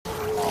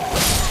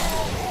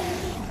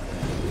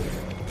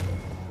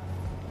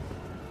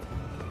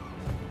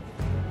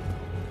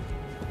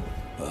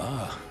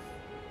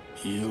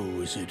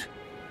You, is it?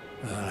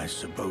 I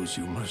suppose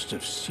you must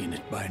have seen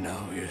it by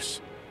now, yes.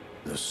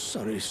 The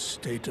sorry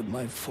state of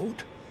my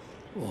fort?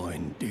 Oh,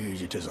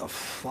 indeed, it is a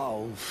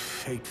foul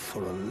fate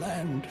for a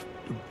land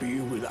to be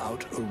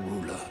without a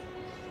ruler.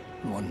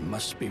 One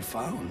must be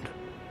found,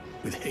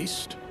 with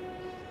haste,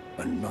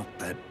 and not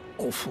that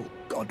awful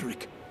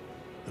Godric,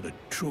 but a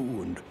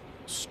true and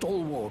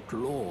stalwart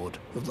lord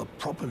of the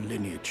proper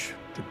lineage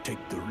to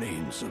take the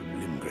reins of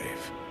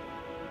Limgrave.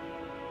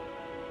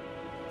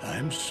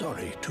 I'm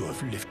sorry to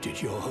have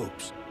lifted your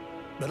hopes,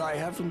 but I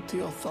haven't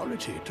the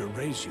authority to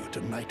raise you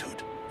to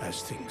knighthood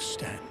as things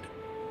stand.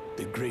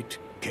 The great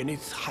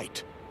Kenneth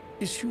Haight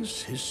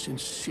issues his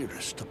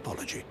sincerest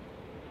apology.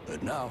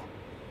 But now,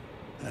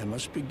 I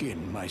must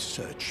begin my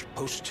search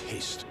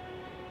post-haste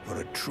for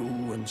a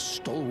true and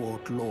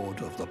stalwart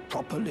lord of the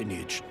proper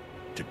lineage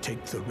to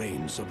take the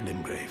reins of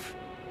Limgrave.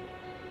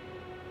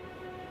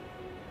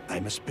 I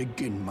must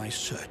begin my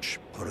search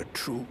for a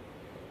true